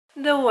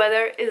The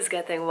weather is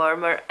getting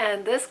warmer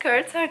and the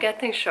skirts are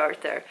getting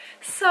shorter,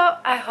 so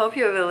I hope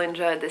you will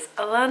enjoy this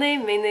Alani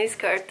mini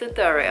skirt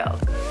tutorial.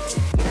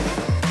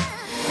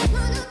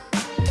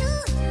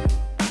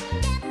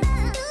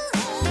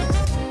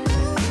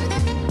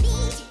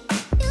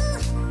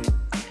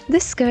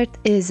 This skirt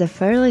is a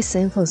fairly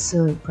simple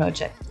sewing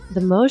project. The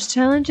most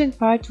challenging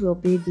part will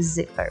be the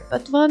zipper,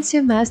 but once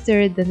you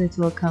master it, then it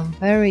will come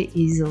very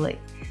easily.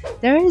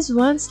 There is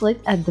one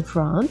slit at the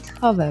front,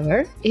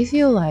 however, if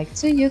you like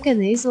to, you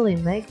can easily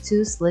make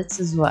two slits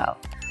as well.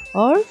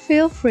 Or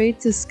feel free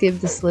to skip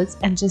the slits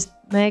and just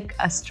make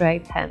a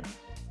straight hem.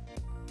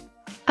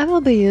 I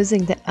will be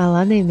using the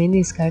Alani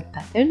mini skirt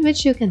pattern,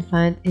 which you can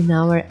find in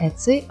our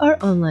Etsy or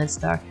online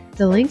store.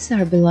 The links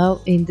are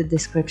below in the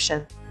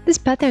description. This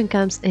pattern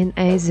comes in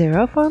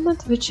A0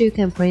 format, which you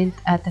can print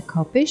at a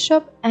copy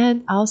shop,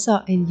 and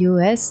also in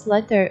US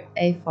letter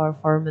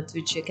A4 format,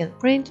 which you can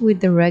print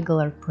with the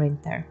regular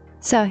printer.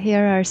 So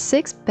here are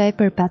 6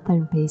 paper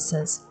pattern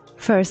pieces.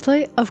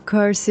 Firstly, of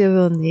course, you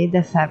will need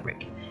the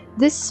fabric.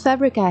 This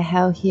fabric I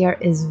have here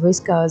is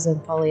viscose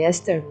and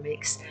polyester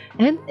mix,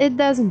 and it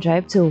doesn't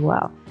drape too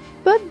well.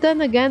 But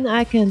then again,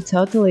 I can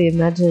totally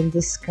imagine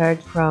this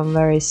skirt from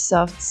very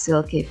soft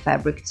silky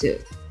fabric too.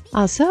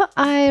 Also,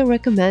 I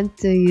recommend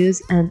to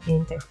use an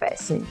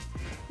interfacing.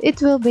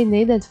 It will be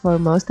needed for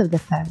most of the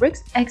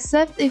fabrics,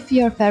 except if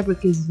your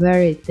fabric is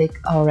very thick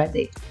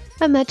already.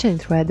 A matching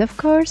thread, of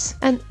course,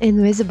 an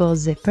invisible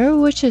zipper,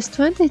 which is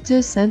 22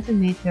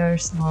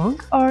 cm long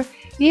or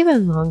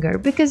even longer,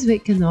 because we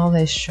can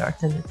always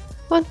shorten it.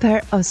 One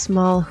pair of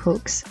small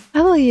hooks.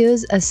 I will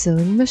use a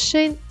sewing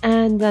machine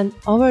and an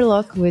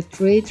overlock with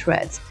 3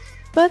 threads.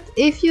 But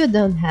if you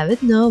don't have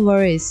it, no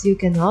worries, you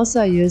can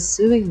also use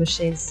sewing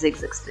machine's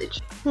zigzag stitch.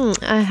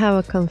 I have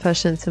a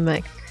confession to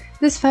make.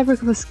 This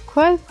fabric was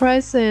quite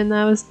pricey and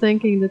I was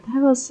thinking that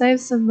I will save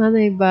some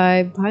money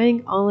by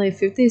buying only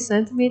 50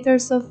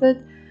 centimeters of it,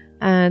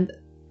 and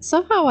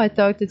somehow I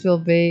thought it will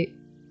be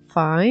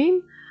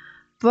fine.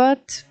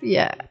 But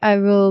yeah, I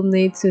will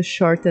need to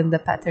shorten the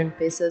pattern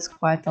pieces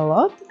quite a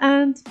lot,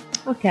 and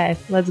okay,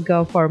 let's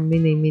go for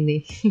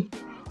mini.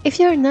 If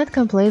you're not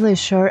completely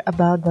sure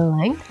about the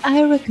length,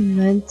 I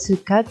recommend to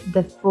cut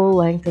the full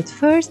length at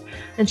first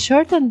and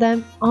shorten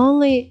them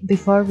only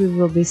before we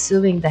will be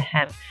sewing the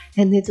hem,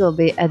 and it will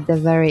be at the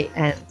very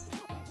end.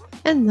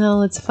 And now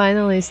let's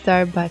finally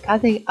start by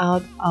cutting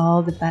out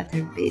all the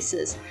pattern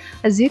pieces.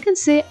 As you can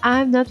see,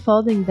 I'm not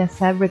folding the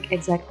fabric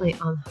exactly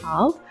on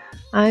half.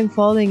 I'm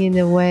folding in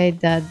a way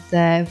that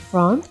the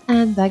front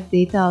and back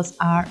details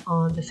are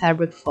on the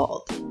fabric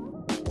fold.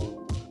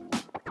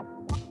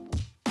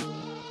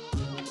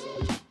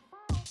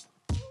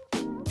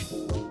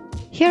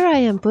 Here I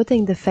am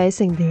putting the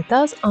facing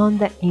details on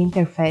the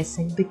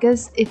interfacing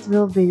because it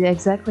will be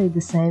exactly the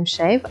same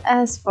shape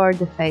as for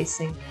the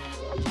facing.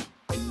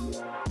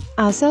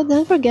 Also,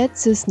 don't forget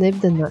to snip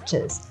the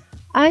notches.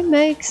 I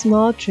make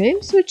small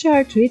trims which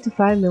are 3 to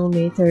 5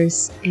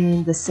 mm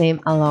in the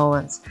same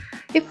allowance.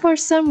 If for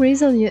some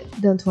reason you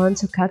don't want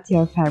to cut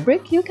your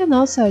fabric, you can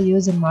also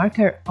use a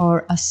marker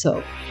or a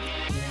saw.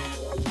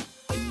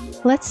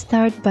 Let's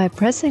start by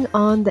pressing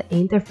on the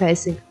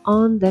interfacing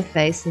on the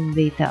facing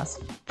details.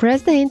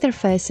 Press the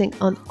interfacing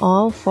on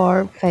all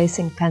 4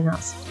 facing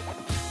panels.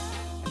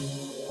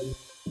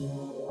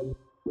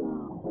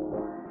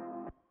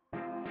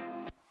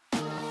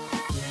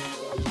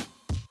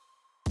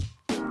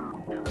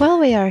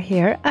 While we are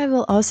here, I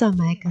will also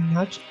make a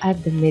notch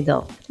at the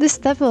middle. This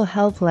step will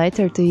help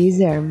later to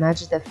easier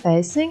match the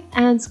facing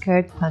and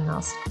skirt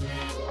panels.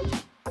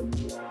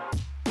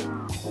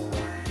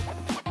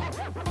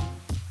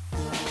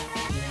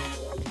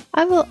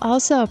 I will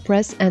also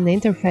press an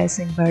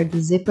interfacing where the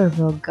zipper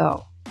will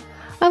go.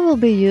 I will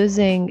be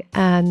using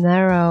a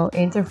narrow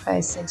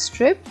interfacing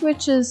strip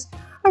which is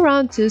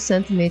around 2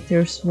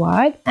 cm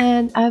wide,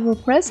 and I will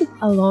press it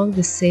along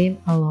the seam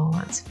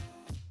allowance.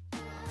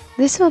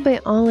 This will be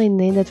only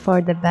needed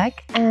for the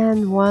back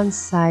and one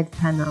side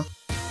panel.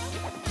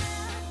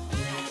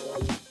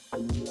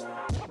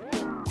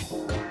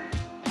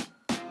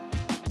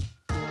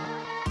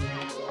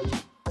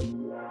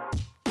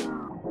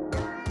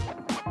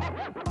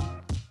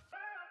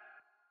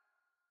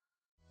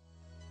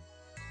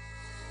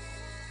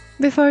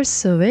 Before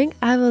sewing,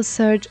 I will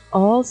serge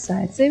all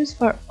side seams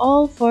for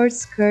all 4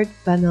 skirt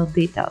panel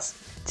details.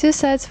 2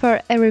 sides for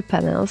every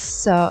panel,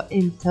 so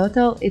in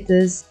total it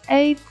is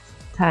 8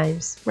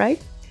 times, right?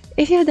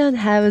 If you don't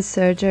have a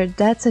serger,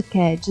 that's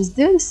okay, just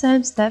do the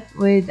same step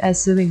with a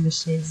sewing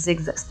machine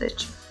zigzag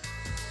stitch.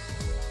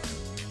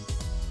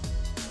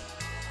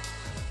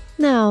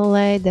 Now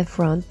lay the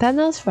front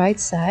panels right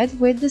side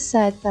with the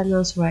side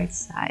panels right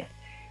side.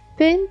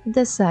 Pin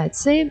the side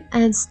seam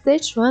and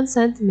stitch 1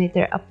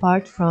 cm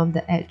apart from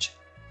the edge.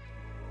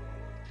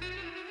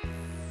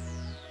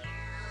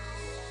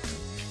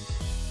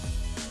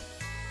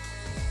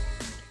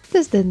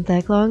 This didn't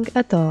take long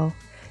at all.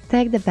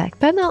 Take the back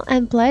panel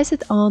and place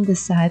it on the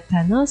side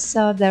panels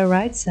so the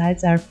right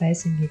sides are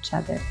facing each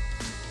other.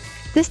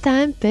 This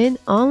time pin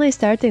only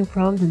starting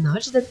from the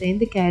notch that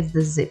indicates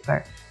the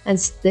zipper. and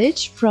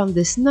stitch from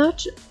this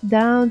notch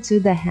down to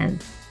the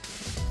hand.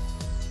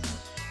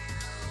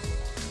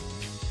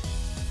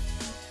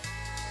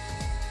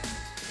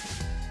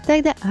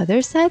 Take the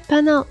other side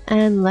panel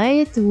and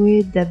lay it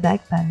with the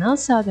back panel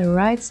so the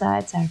right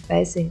sides are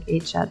facing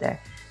each other.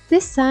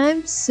 This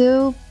time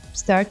sew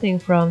starting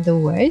from the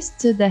waist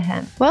to the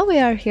hem. While we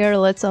are here,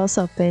 let's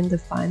also pin the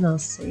final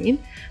seam,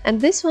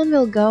 and this one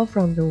will go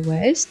from the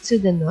waist to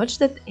the notch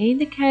that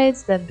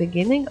indicates the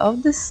beginning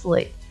of the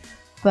slit.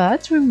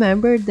 But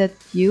remember that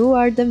you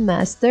are the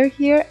master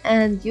here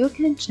and you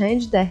can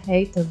change the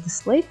height of the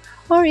slit,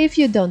 or if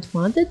you don't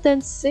want it,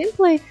 then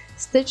simply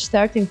stitch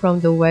starting from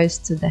the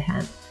waist to the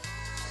hem.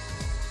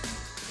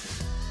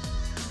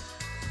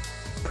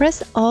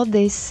 Press all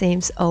these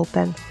seams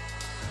open.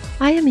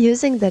 I am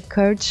using the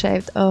curved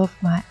shape of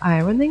my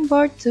ironing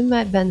board to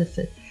my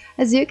benefit.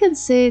 As you can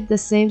see, the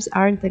seams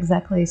aren't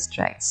exactly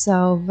straight,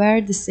 so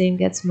where the seam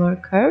gets more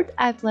curved,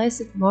 I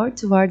place it more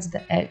towards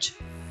the edge.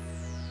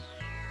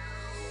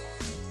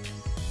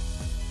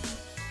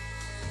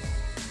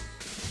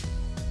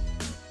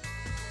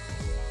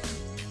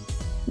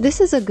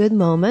 This is a good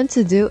moment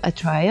to do a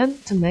try-on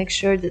to make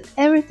sure that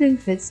everything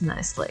fits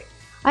nicely.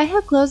 I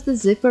have closed the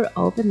zipper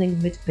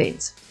opening with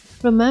pins.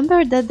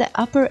 Remember that the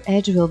upper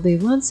edge will be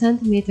 1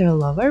 cm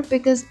lower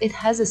because it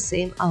has a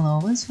seam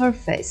allowance for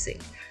facing,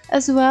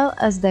 as well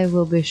as they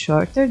will be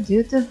shorter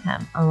due to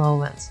hem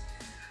allowance.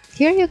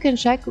 Here you can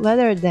check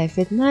whether they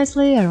fit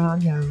nicely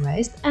around your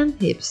waist and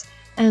hips,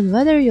 and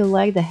whether you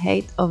like the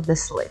height of the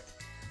slit.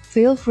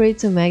 Feel free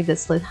to make the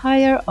slit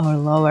higher or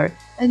lower,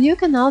 and you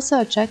can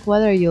also check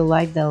whether you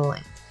like the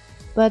length.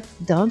 But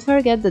don't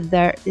forget that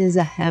there is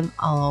a hem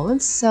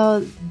allowance, so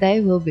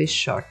they will be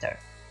shorter.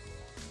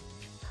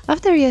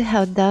 After you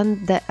have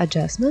done the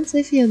adjustments,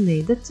 if you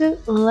needed to,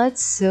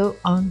 let's sew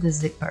on the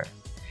zipper.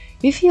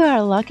 If you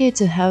are lucky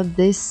to have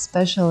this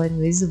special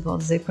invisible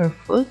zipper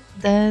foot,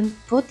 then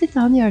put it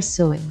on your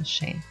sewing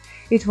machine.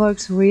 It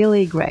works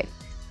really great.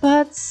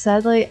 But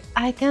sadly,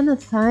 I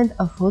cannot find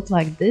a foot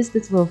like this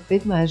that will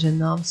fit my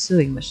Genome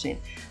sewing machine,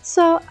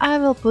 so I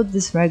will put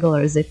this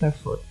regular zipper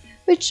foot,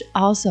 which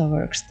also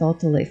works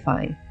totally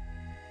fine.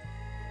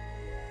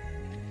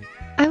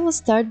 I will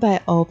start by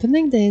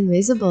opening the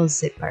invisible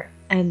zipper,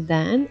 and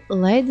then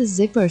lay the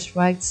zipper's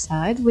right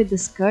side with the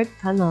skirt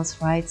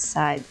panel's right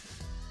side.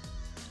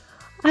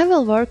 I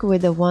will work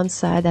with the one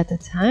side at a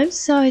time,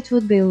 so it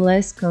would be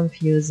less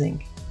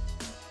confusing.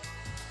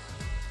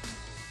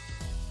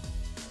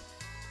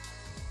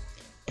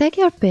 Take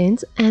your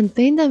pins and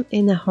pin them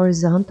in a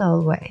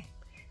horizontal way.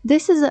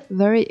 This is a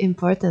very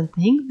important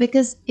thing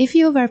because if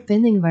you were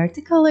pinning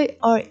vertically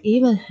or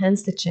even hand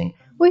stitching,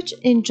 which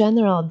in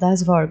general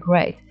does work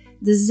great,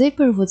 the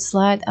zipper would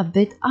slide a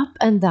bit up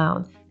and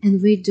down,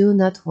 and we do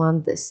not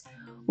want this.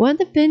 When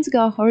the pins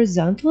go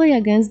horizontally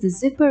against the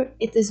zipper,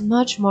 it is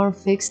much more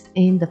fixed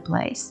in the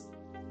place.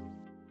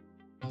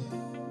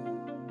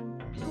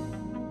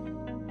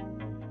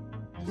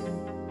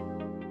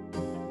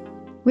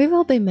 We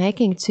will be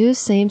making 2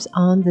 seams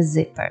on the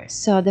zipper,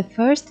 so the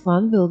first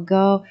one will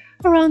go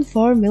around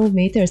 4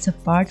 mm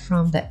apart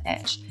from the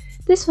edge.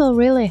 This will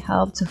really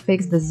help to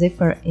fix the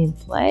zipper in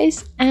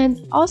place, and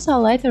also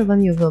later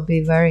when you will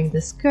be wearing the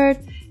skirt,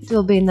 it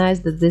will be nice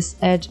that this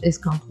edge is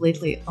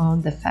completely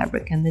on the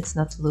fabric and it's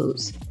not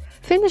loose.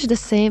 Finish the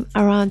seam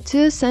around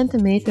 2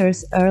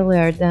 cm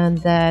earlier than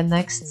the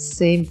next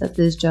seam that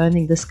is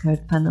joining the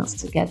skirt panels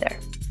together.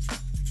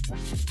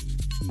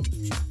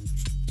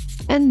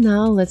 And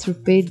now let's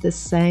repeat the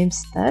same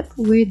step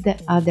with the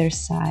other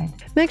side.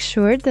 Make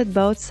sure that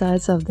both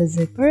sides of the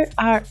zipper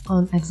are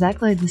on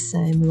exactly the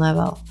same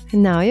level.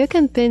 And now you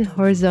can pin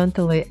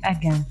horizontally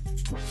again.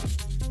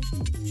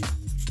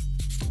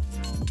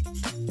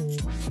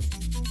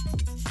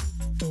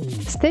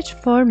 Stitch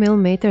 4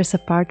 mm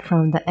apart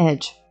from the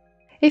edge.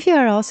 If you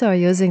are also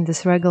using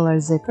this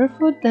regular zipper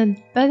foot,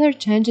 then better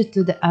change it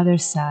to the other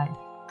side.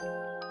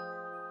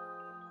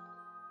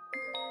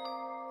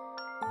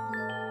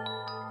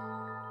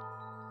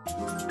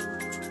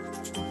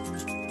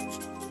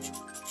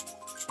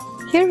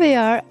 Here we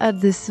are at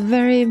this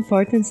very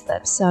important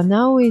step, so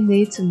now we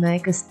need to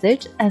make a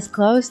stitch as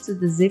close to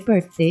the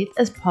zipper teeth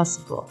as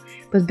possible,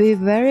 but be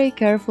very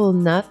careful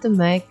not to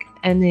make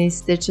any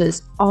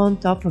stitches on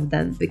top of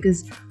them,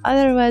 because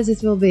otherwise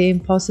it will be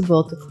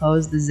impossible to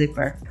close the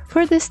zipper.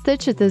 For this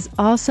stitch it is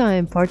also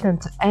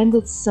important to end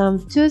it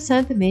some 2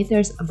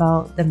 cm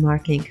above the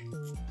marking.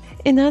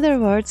 In other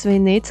words, we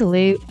need to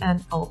leave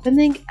an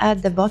opening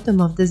at the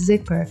bottom of the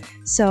zipper,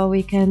 so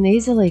we can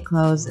easily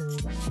close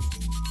it.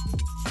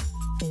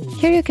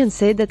 Here you can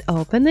see that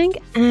opening,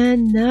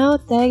 and now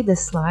take the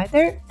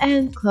slider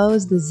and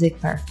close the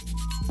zipper.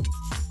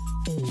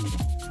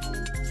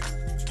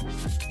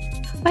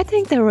 I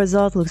think the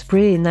result looks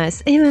pretty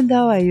nice, even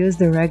though I used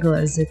the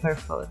regular zipper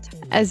foot.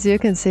 As you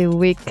can see,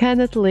 we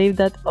cannot leave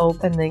that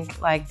opening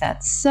like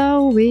that,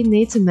 so we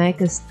need to make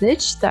a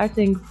stitch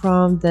starting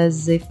from the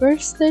zipper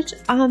stitch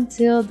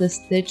until the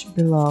stitch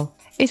below.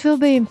 It will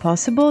be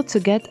impossible to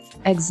get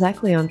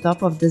exactly on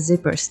top of the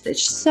zipper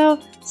stitch, so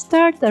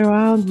start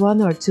around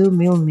 1 or 2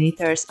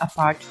 millimeters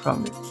apart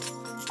from it.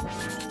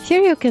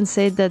 Here you can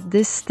see that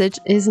this stitch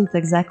isn't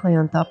exactly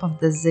on top of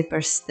the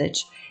zipper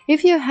stitch.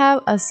 If you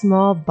have a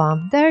small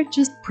bump there,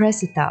 just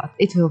press it out,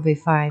 it will be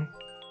fine.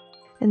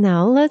 And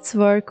now let's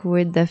work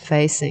with the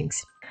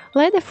facings.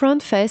 Lay the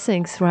front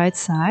facings right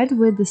side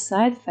with the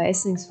side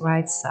facings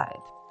right side.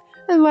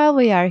 And while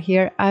we are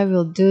here, I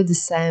will do the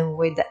same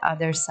with the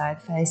other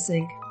side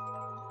facing.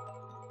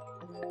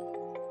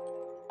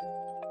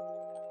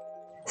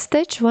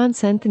 Stitch 1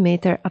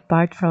 cm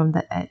apart from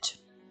the edge.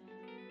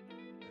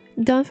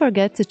 Don't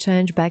forget to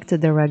change back to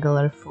the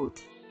regular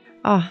foot.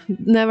 Oh,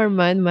 never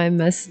mind my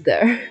mess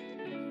there.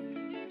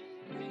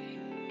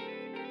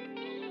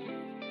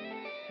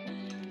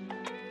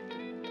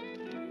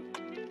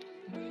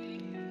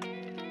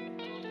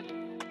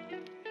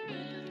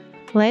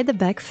 Lay the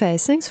back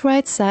facings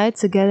right side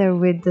together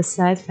with the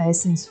side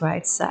facings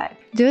right side.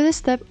 Do this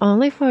step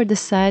only for the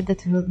side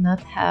that will not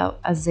have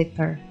a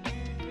zipper.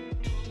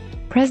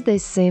 Press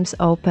these seams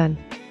open.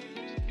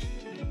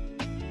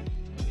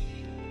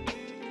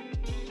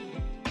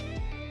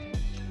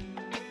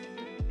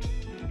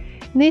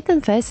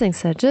 Neaten facing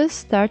edges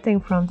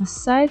starting from the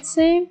side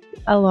seam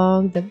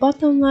along the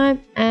bottom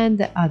line and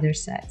the other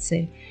side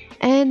seam.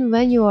 And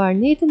when you are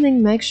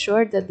neatening, make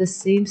sure that the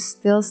seams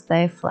still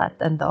stay flat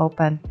and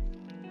open.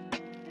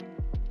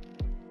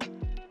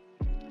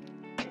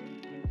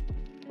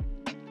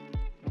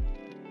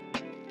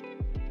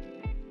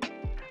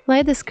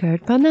 Lay the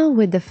skirt panel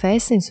with the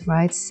facings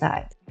right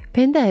side.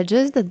 Pin the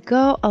edges that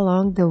go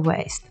along the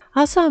waist.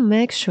 Also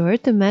make sure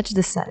to match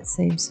the side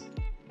seams.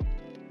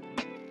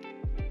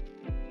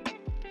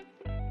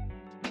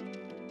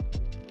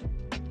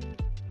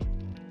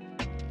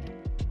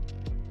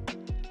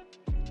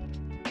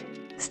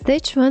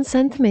 Stitch 1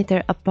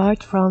 cm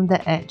apart from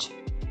the edge.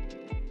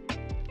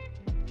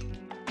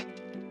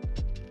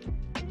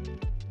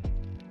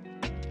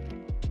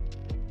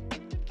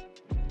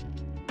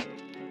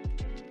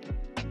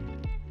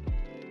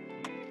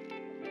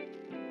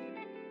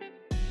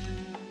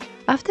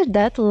 After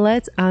that,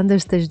 let's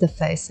understitch the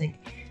facing.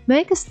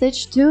 Make a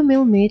stitch 2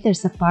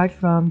 mm apart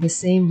from the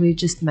seam we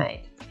just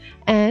made.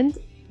 And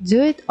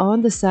do it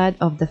on the side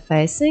of the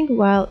facing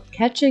while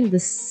catching the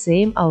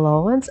seam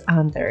allowance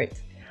under it.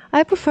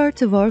 I prefer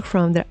to work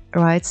from the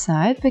right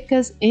side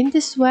because in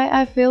this way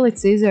I feel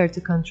it's easier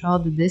to control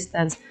the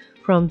distance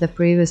from the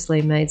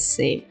previously made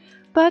seam.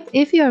 But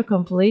if you are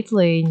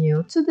completely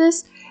new to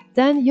this,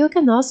 then you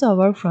can also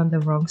work from the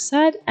wrong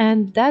side,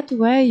 and that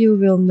way you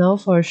will know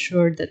for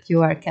sure that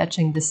you are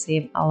catching the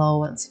seam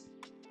allowance.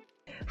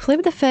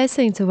 Flip the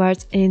facing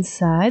towards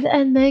inside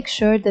and make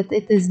sure that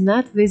it is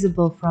not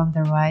visible from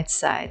the right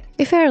side.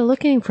 If you are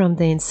looking from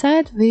the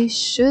inside, we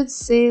should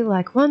see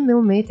like 1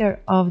 mm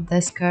of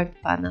the skirt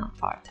panel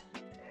part.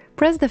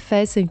 Press the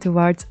facing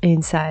towards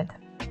inside.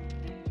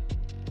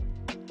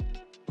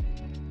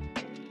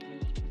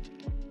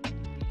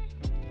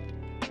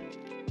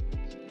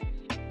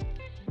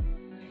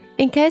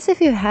 In case if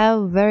you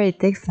have very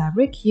thick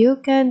fabric, you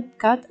can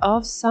cut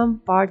off some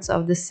parts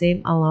of the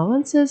seam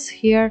allowances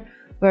here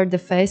where the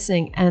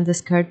facing and the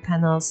skirt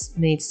panels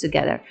meet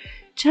together.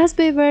 Just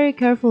be very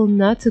careful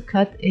not to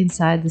cut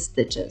inside the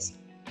stitches.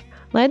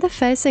 Lay the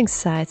facing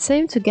side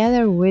seam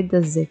together with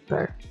the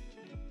zipper.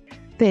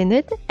 Pin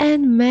it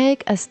and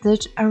make a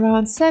stitch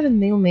around 7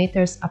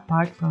 mm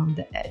apart from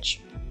the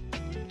edge.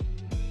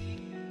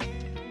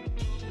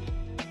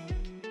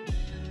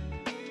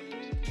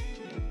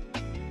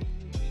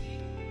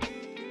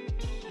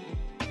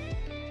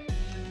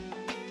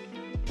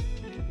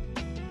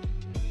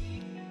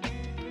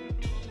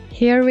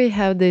 Here we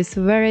have these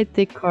very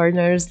thick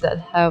corners that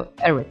have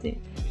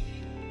everything.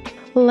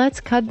 Let's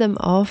cut them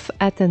off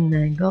at an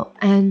angle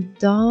and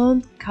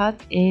don't cut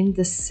in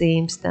the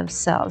seams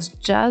themselves,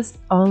 just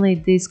only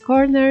these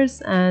corners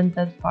and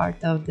that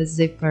part of the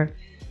zipper.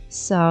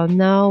 So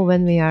now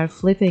when we are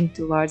flipping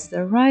towards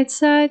the right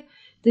side,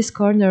 this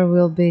corner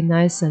will be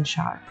nice and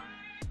sharp.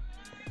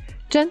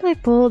 Gently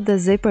pull the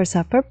zipper's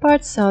upper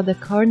part so the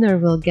corner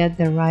will get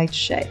the right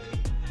shape.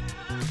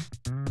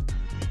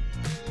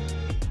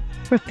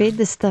 Repeat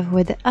the step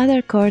with the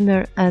other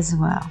corner as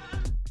well.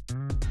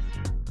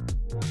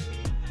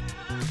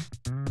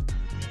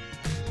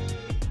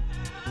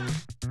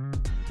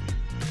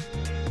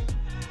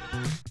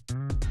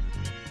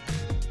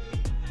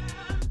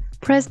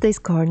 Press these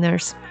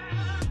corners.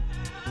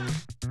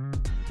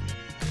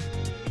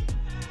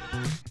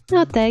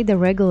 Now take the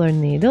regular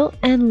needle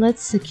and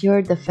let's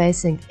secure the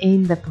facing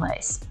in the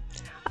place.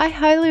 I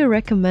highly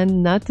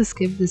recommend not to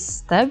skip this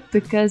step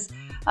because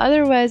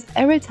otherwise,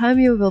 every time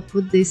you will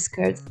put these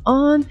skirts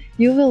on,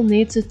 you will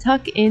need to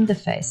tuck in the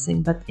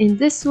facing, but in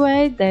this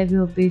way they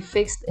will be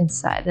fixed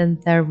inside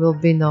and there will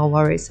be no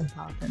worries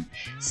about them.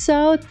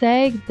 So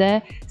take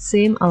the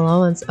seam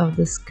allowance of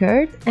the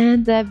skirt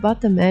and the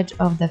bottom edge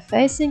of the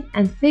facing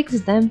and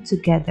fix them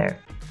together.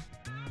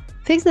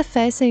 Fix the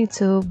facing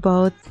to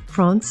both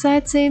front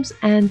side seams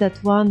and that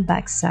one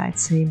back side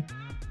seam.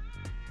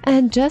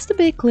 And just to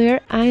be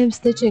clear, I am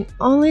stitching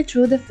only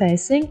through the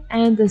facing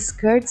and the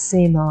skirt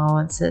seam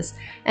allowances,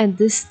 and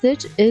this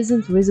stitch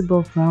isn't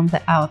visible from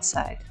the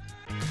outside.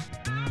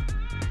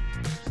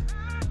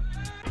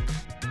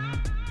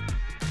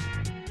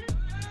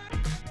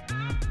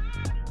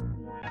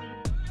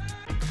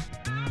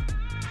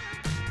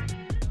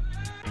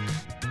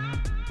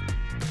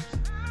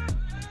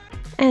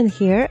 And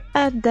here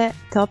at the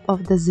top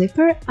of the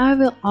zipper, I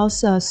will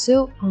also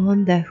sew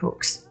on the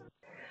hooks.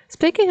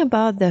 Speaking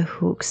about the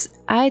hooks,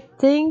 I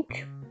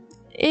think,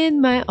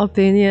 in my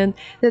opinion,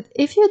 that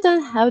if you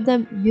don't have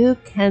them, you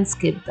can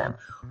skip them.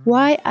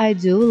 Why I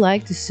do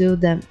like to sew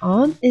them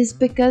on is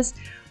because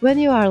when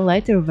you are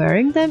later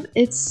wearing them,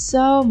 it's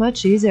so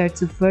much easier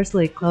to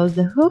firstly close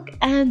the hook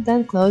and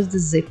then close the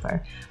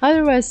zipper.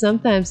 Otherwise,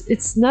 sometimes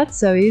it's not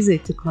so easy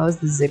to close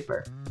the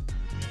zipper.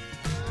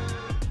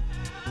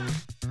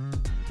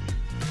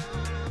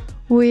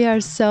 We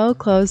are so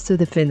close to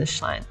the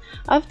finish line.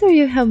 After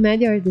you have made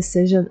your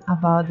decision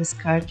about the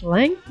skirt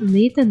length,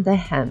 neaten the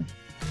hem.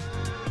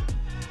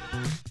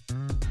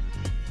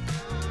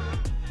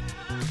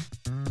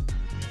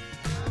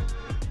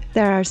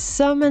 There are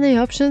so many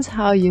options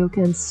how you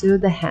can sew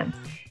the hem.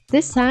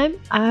 This time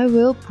I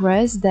will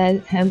press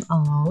the hem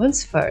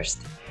allowance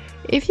first.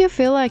 If you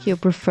feel like you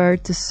prefer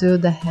to sew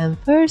the hem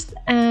first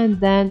and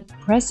then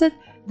press it,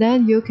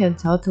 then you can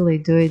totally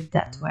do it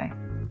that way.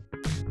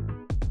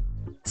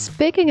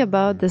 Speaking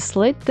about the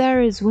slit,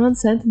 there is 1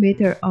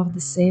 cm of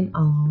the seam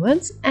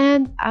allowance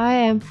and I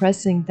am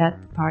pressing that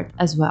part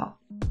as well.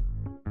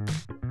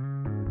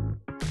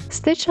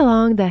 Stitch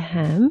along the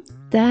hem,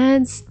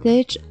 then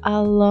stitch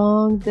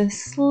along the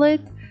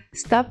slit,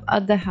 stop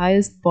at the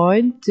highest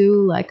point,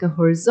 do like a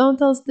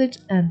horizontal stitch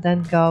and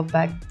then go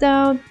back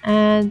down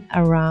and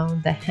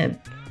around the hem.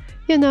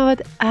 You know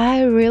what,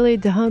 I really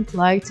don't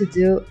like to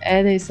do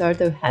any sort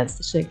of hand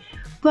stitching,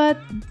 but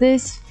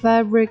this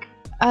fabric,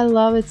 I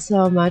love it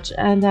so much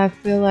and I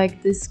feel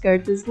like this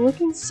skirt is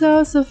looking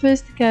so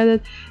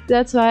sophisticated.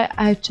 That's why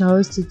I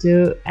chose to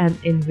do an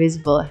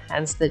invisible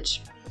hand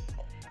stitch.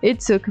 It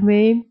took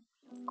me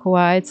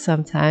quite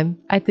some time.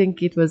 I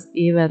think it was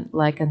even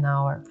like an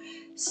hour.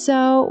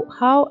 So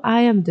how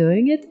I am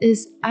doing it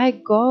is I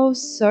go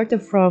sort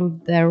of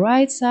from the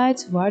right side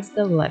towards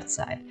the left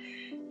side.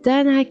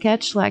 Then I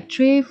catch like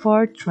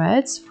 3-4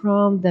 threads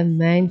from the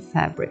main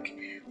fabric.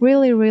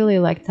 Really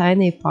like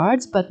tiny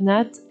parts, but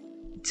not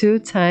too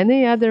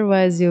tiny,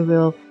 otherwise you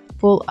will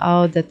pull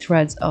out the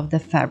threads of the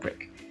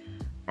fabric.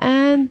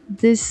 And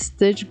this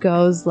stitch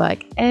goes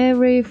like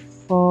every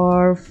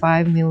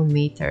 4-5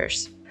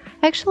 millimeters.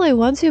 Actually,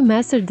 once you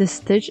master the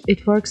stitch,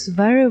 it works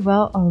very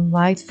well on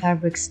light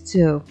fabrics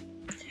too.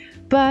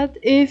 But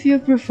if you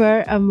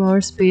prefer a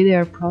more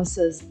speedier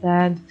process,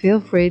 then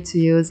feel free to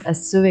use a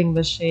sewing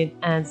machine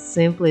and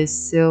simply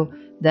sew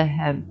the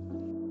hem.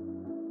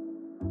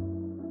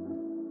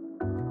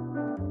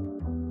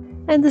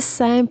 And the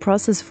same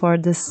process for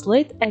the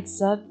slit,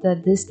 except the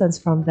distance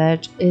from the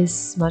edge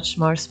is much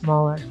more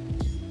smaller.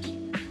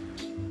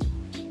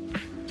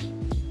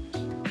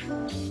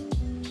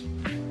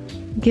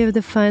 Give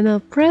the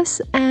final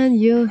press and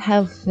you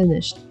have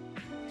finished.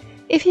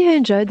 If you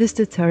enjoyed this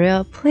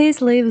tutorial,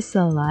 please leave us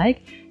a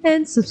like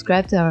and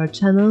subscribe to our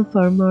channel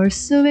for more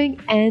sewing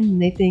and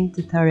knitting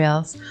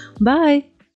tutorials. Bye!